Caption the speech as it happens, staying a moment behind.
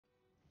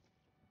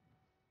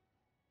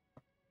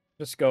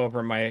Just go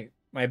over my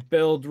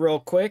build real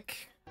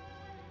quick.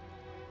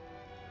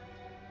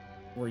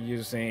 We're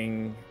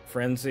using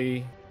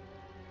Frenzy,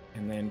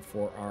 and then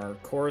for our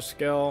core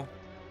skill,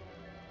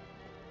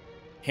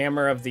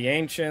 Hammer of the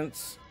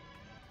Ancients,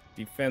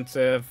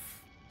 defensive,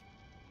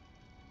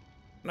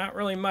 not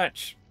really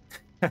much.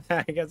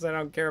 I guess I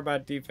don't care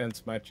about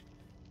defense much,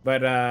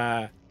 but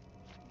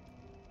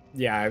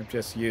yeah, I've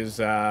just used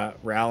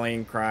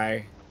Rallying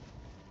Cry,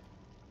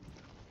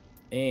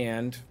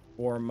 and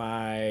for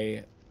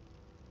my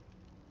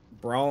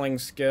brawling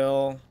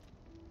skill,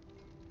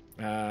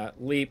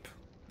 Leap,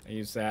 I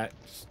use that,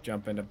 just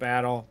jump into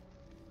battle.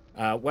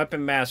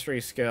 Weapon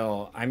mastery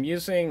skill, I'm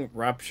using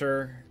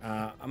Rupture.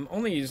 I'm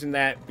only using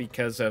that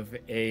because of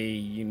a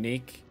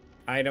unique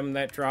item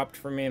that dropped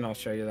for me, and I'll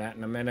show you that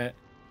in a minute.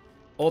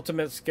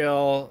 Ultimate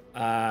skill,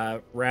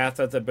 Wrath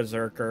of the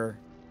Berserker.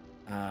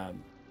 I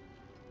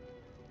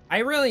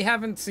really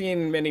haven't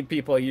seen many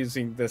people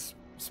using this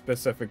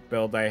specific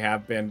build. I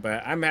have been,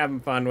 but I'm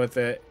having fun with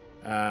it.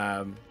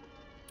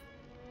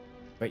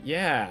 But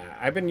yeah,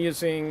 I've been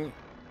using,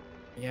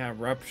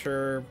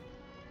 Rupture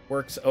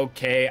works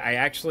okay. I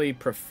actually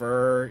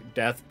prefer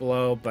Death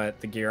Blow,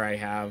 but the gear I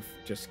have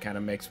just kind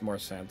of makes more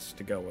sense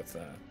to go with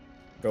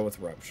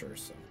Rupture.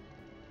 So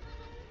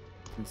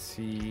you can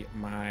see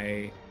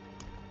my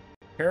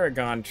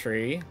Paragon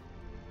tree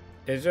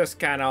is just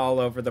kind of all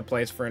over the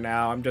place for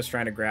now. I'm just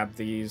trying to grab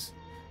these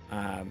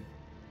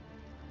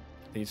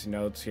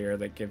nodes here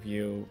that give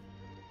you,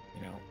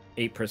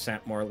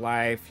 8% more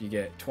life. You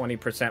get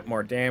 20%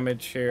 more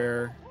damage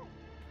here,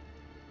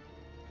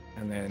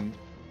 and then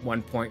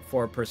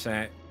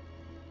 1.4%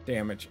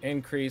 damage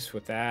increase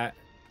with that.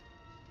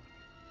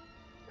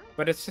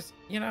 But it's just,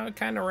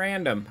 kind of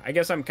random. I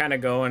guess I'm kind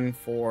of going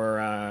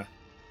for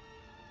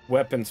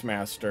Weapons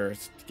Master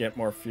to get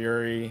more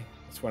Fury.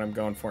 That's what I'm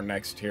going for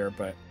next here,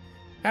 but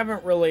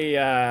haven't really,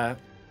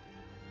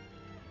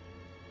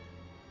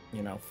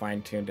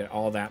 fine-tuned it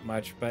all that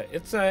much. But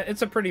it's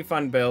a pretty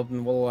fun build,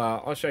 and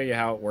I'll show you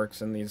how it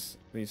works in these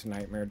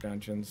nightmare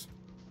dungeons.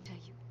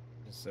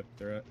 Just zip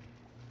through it.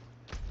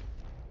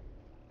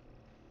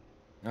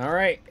 All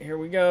right, here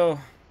we go.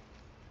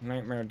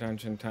 Nightmare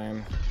dungeon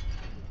time.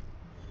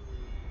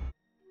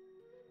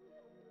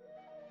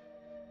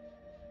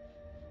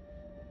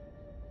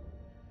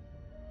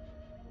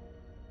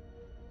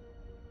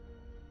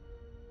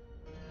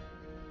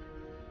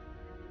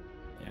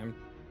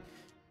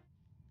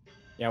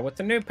 Yeah, with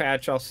the new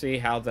patch, I'll see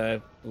how the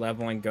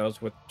leveling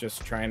goes with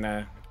just trying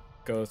to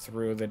go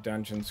through the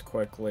dungeons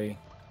quickly.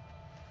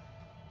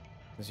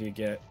 As you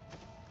get,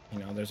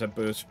 there's a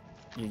boost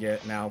you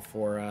get now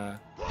for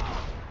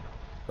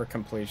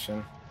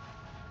completion.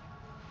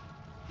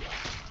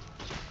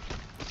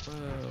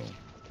 Whoa.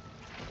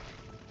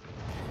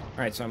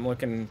 Alright, so I'm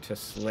looking to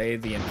slay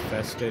the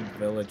infested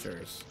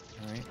villagers.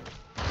 Alright.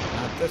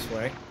 Not this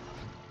way.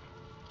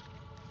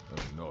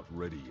 I'm not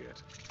ready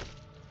yet.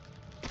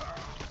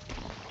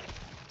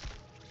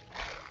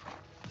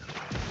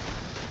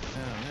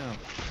 Oh, no.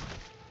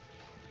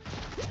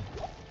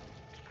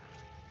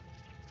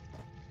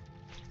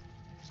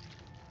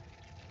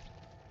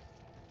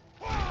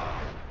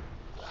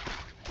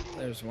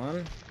 There's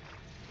one.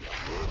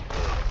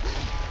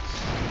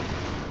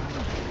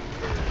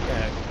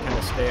 Yeah, kind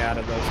of stay out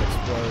of those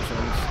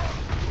explosions.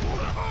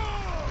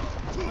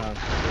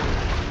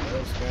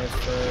 Those guys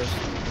first.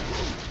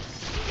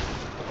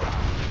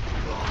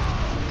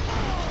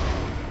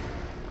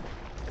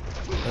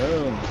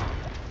 Boom.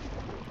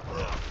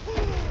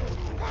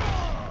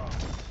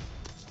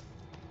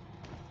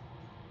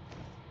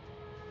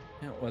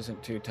 That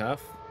wasn't too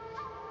tough.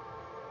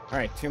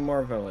 Alright, 2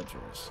 more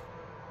villagers.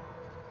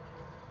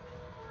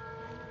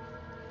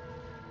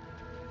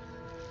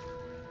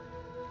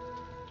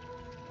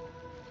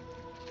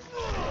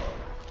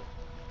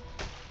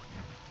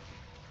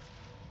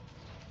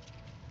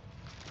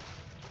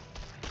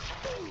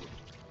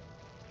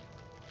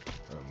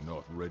 I'm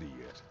not ready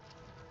yet.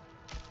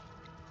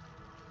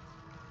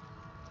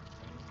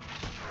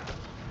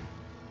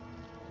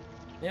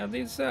 Yeah,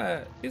 these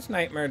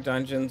nightmare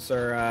dungeons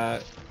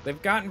are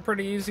they've gotten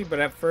pretty easy, but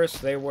at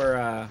first they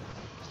were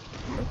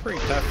pretty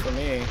tough for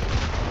me.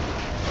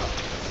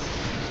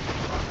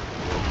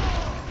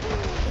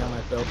 Yeah,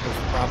 my build was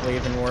probably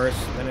even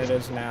worse than it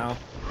is now.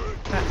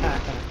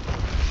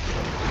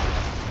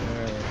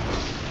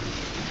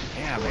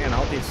 Yeah, man,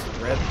 all these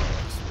red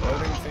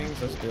exploding things,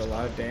 those do a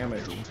lot of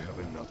damage. I don't have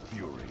enough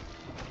fury.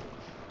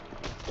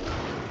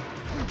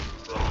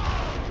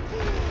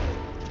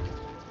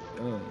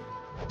 Boom.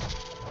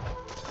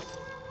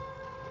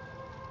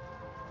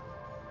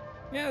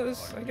 Yeah,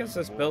 I guess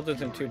this build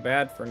isn't too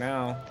bad for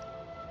now.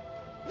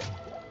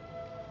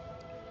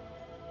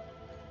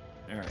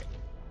 Alright.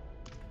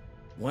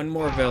 1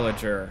 more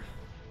villager.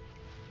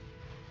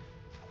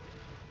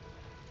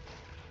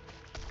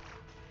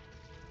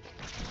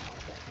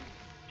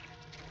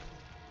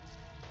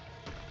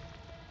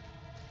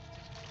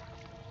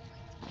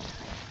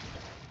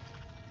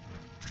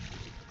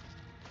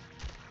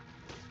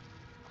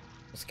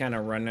 Just kind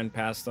of running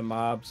past the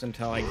mobs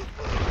until I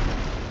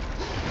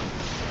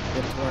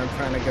get to where I'm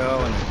trying to go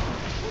and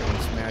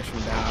then smash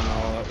them down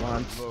all at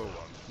once. Low on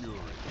fury.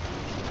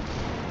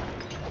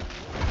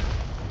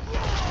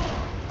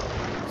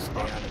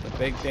 Stay out of the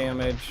big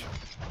damage.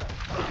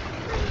 I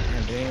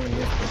didn't even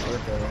use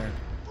Berserker there.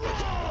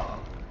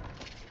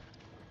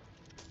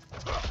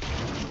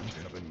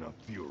 Have enough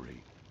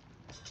fury.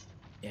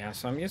 Yeah,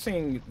 so I'm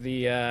using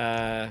the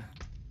I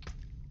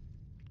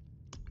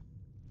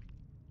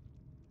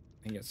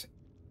think it's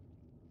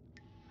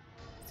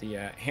the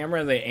Hammer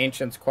of the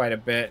Ancients quite a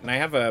bit, and I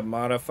have a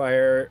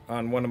modifier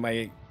on one of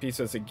my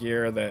pieces of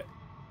gear that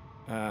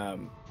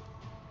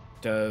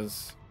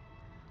does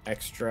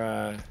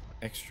extra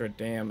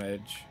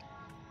damage.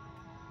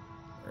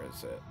 Where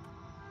is it?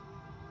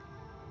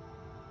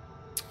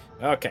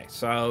 Okay,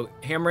 so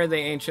Hammer of the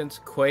Ancients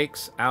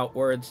quakes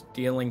outwards,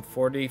 dealing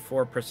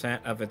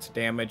 44% of its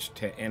damage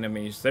to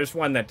enemies. There's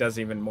one that does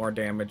even more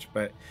damage,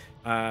 but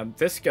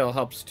this skill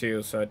helps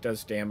too, so it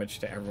does damage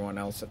to everyone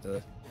else at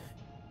the,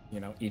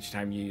 each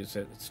time you use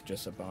it. It's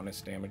just a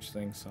bonus damage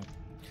thing, so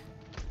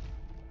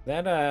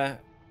that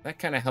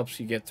kind of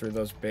helps you get through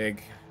those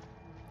big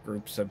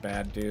groups of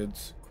bad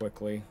dudes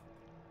quickly.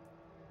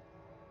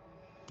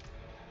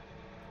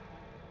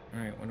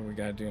 All right, what do we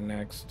gotta do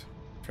next?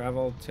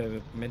 Travel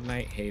to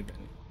Midnight Haven.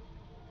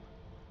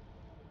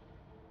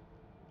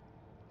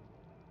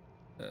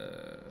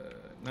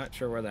 Not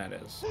sure where that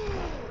is.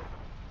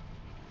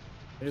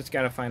 I just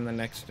gotta find the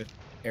next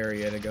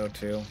area to go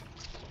to.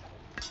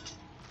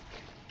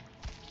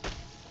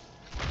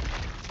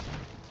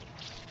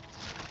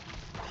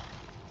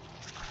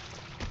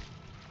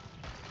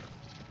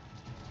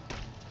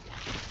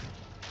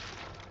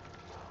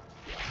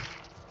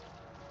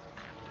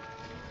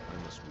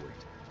 I must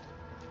wait.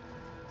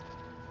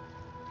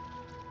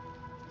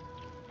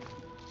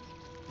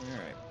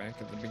 Alright,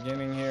 back at the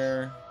beginning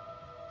here.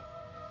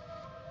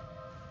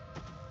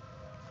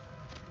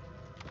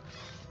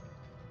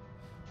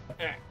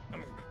 Alright, I'm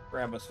gonna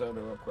grab a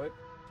soda real quick.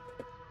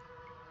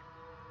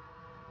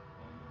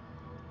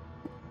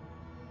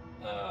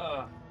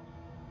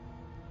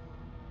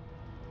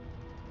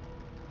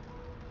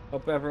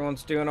 Hope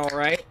everyone's doing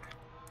alright.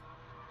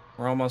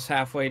 We're almost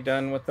halfway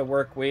done with the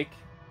work week.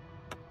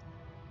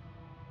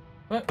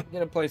 But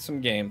gonna play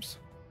some games.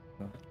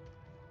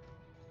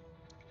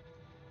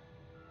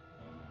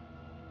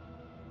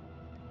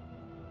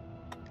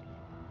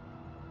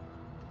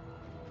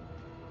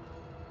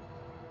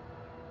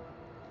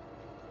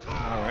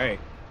 Alright.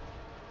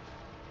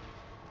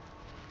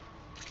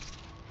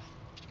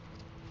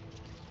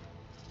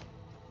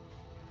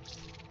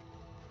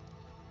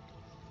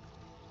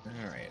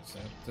 Alright, so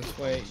this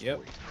way,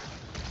 yep.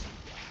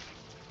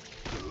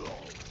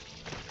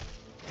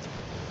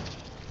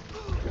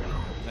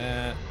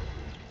 That.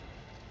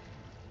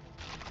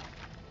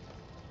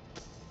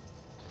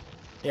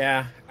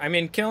 Yeah, I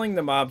mean, killing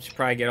the mobs, you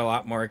probably get a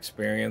lot more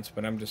experience,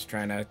 but I'm just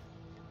trying to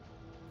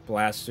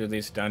blast through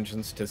these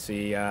dungeons to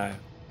see if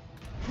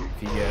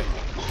you get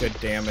good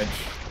damage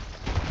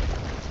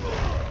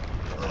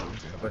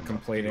for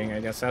completing. I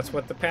guess that's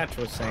what the patch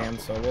was saying,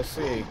 so we'll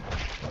see.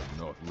 I'm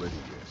not ready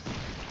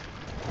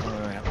yet.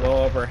 Alright, a little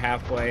over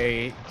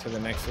halfway to the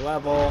next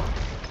level.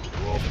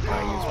 I should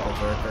probably use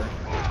Berserker.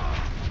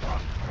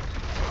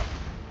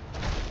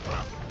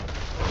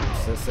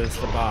 This is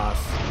the boss,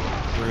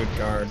 Brood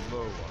Guard.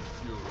 Low on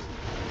fury.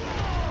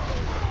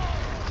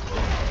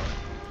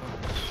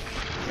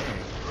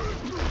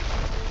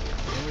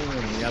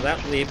 Yeah,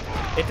 that leap,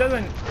 it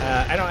doesn't,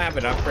 I don't have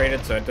it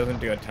upgraded, so it doesn't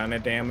do a ton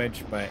of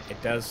damage, but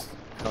it does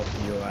help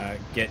you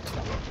get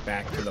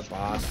back to the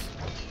boss.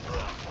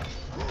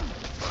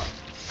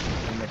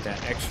 And with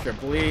that extra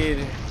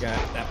bleed,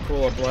 got that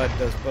pool of blood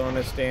does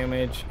bonus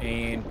damage,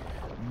 and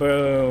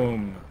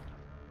boom.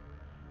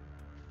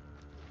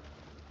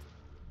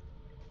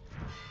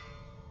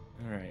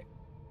 Alright.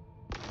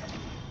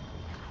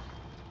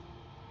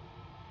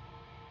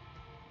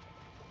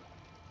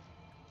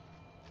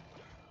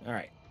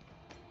 Alright.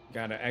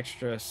 Got an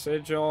extra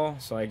sigil,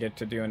 so I get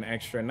to do an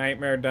extra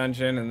nightmare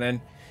dungeon, and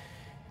then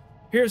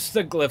here's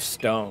the glyph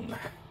stone.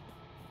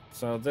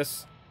 So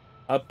this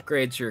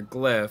upgrades your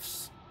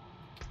glyphs.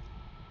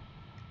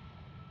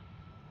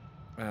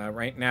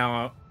 Right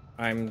now,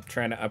 I'm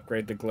trying to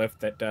upgrade the glyph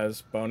that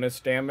does bonus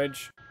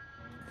damage.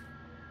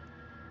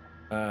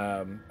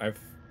 I've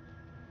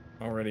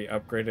already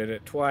upgraded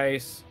it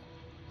twice.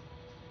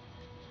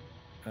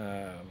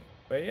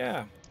 But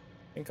yeah,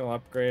 I think I'll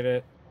upgrade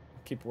it.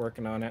 Keep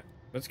working on it.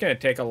 But it's gonna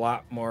take a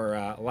lot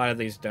of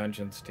these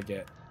dungeons to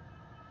get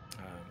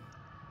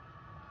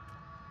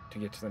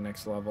to the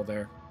next level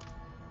there.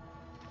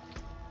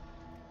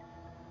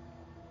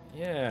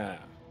 Yeah.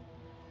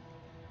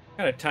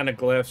 Got a ton of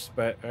glyphs,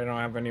 but I don't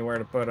have anywhere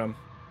to put them.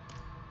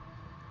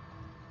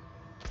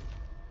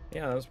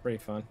 Yeah, that was pretty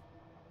fun.